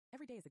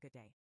day is a good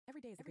day. Every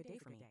day is a good day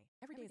for me.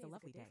 Every day is a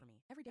lovely day for me.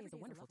 Every day is a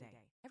wonderful day.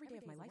 Every day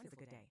of my life is a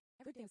good day.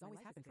 Good things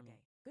always happen for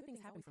me. Good things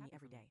happen for me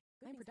every day.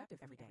 I am productive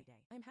every day.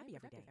 I am happy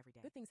every day.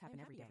 Good things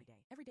happen every day.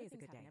 Every day is a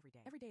good day.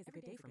 Every day is a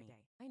good day for me.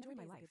 I enjoy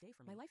my life.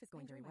 My life is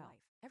going very well.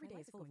 Every day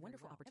is full of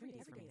wonderful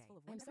opportunities for me.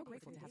 I am so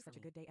grateful to have such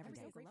a good day every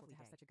day.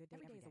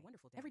 Every day is a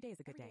wonderful day. Every day is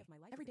a good day.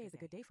 Every day is a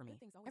good day for me.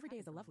 Every day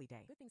is a lovely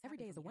day. Every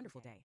day is a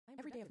wonderful day.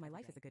 Every day of my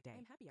life is a good day.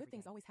 Good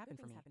things always happen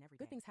for me.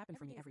 Good things happen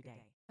for me every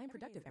day. I am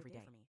productive every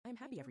day. I am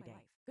happy every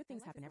day. Good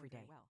things happen every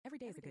day. Every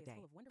day is a good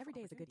day. Every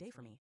day is a good day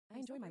for me. I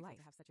enjoy my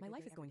life. My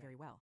life is going very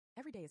well.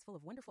 Every day is full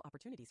of wonderful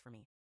opportunities for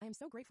me. I am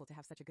so grateful to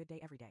have such a good day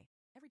every day.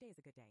 Every day is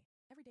a good day.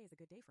 Every day is a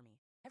good day for me.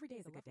 Every day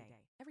is a good day.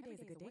 Every day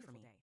is a good day for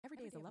me. Every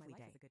day is a lovely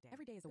day.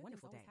 Every day is a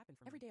wonderful day.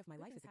 Every day of my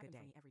life is a good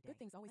day. Good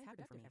things always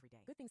happen for me.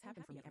 Good things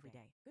happen for me every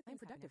day. I am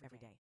productive every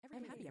day. I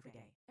am happy every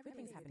day. Good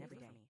things happen every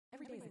day.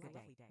 Every day is a good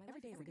day.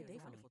 Every day is a good day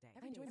for me.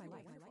 I enjoy my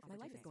life. My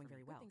life is going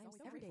very well.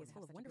 Every day is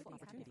full of wonderful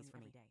opportunities for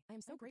me. I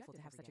am so grateful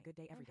to have such a good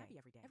day every day.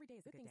 Every day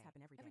is a good day.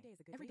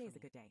 Every day is a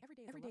good day.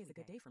 Every day is a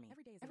good day for me.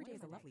 Every day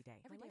is a lovely day.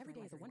 Every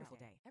day is a wonderful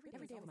day.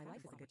 Every day of my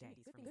life is a good day.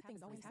 Good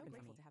things always happen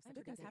for me.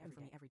 Good things happen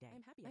for me every day.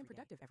 I am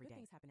productive every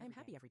day. I am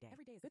happy every day.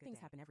 Good things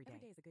happen every day.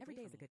 Every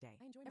day is a good day.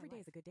 Every day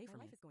is a good day for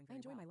me. I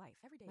enjoy my life.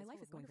 My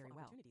life is going very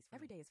well.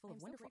 Every day is full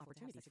of wonderful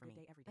opportunities for me.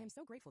 I am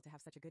so grateful to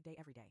have such a good day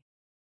every day.